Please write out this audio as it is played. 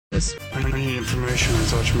this. I need information. I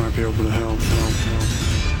thought you might be able to help.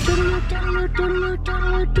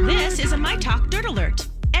 This is a My Talk Dirt Alert.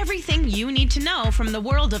 Everything you need to know from the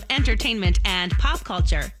world of entertainment and pop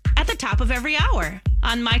culture at the top of every hour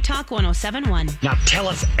on My Talk 107.1. Now tell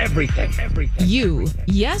us everything. You,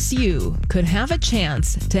 yes, you could have a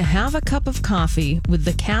chance to have a cup of coffee with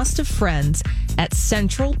the cast of Friends at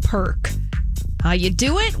Central Perk. How you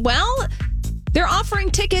do it? Well, they're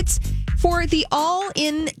offering tickets for the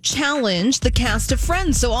All-In Challenge, the cast of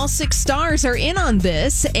Friends. So all 6 stars are in on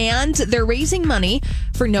this, and they're raising money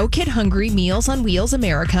for No Kid Hungry, Meals on Wheels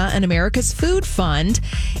America, and America's Food Fund.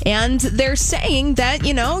 And they're saying that,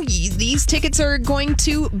 these tickets are going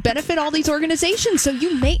to benefit all these organizations. So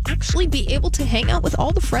you may actually be able to hang out with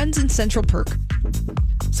all the friends in Central Perk.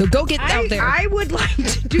 So go get out there. I would like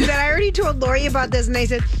to do that. I already told Lori about this, and I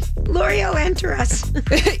said, Lori, I'll enter us.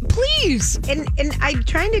 Please. And I'm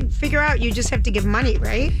trying to figure out, you just have to give money,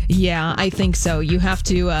 right? Yeah, I think so. You have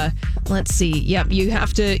to, let's see. Yep,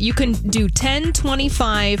 you can do 10,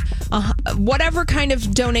 25, whatever kind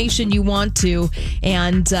of donation you want to.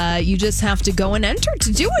 And you just have to go and enter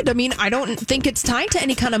to do it. I mean, I don't think it's tied to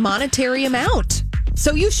any kind of monetary amount.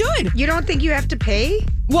 So you should. You don't think you have to pay?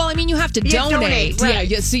 Well, I mean, you have to donate. Right.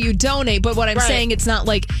 Yeah, so you donate. But what I'm saying, it's not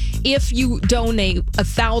like if you donate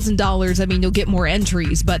 $1,000, I mean, you'll get more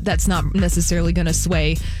entries, but that's not necessarily going to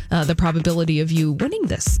sway the probability of you winning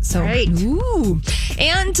this. So, right. Ooh.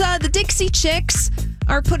 And the Dixie Chicks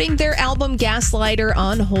are putting their album Gaslighter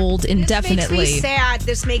on hold indefinitely. This makes me sad.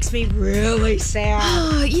 This makes me really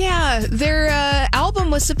sad. Yeah, their album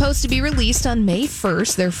was supposed to be released on May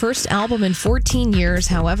 1st, their first album in 14 years.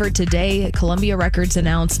 However, today, Columbia Records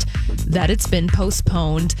announced that it's been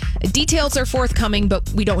postponed. Details are forthcoming, but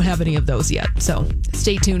we don't have any of those yet. So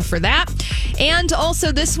stay tuned for that. And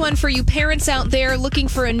also this one for you parents out there looking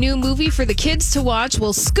for a new movie for the kids to watch.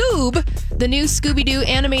 Well, Scoob, the new Scooby-Doo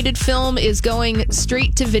animated film, is going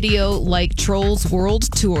straight to video like Trolls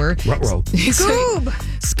World Tour. Ruh-roh. Scoob!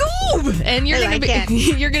 And you're going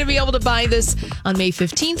to be able to buy this on May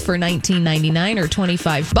 15th for $19.99 or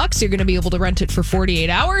 $25. You're going to be able to rent it for 48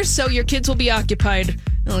 hours, so your kids will be occupied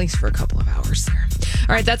at least for a couple of hours there.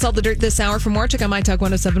 All right, that's all the dirt this hour. For more, check out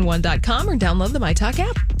mytalk1071.com or download the MyTalk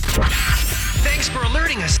app. Thanks for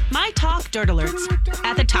alerting us. My Talk Dirt Alerts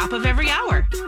at the top of every hour.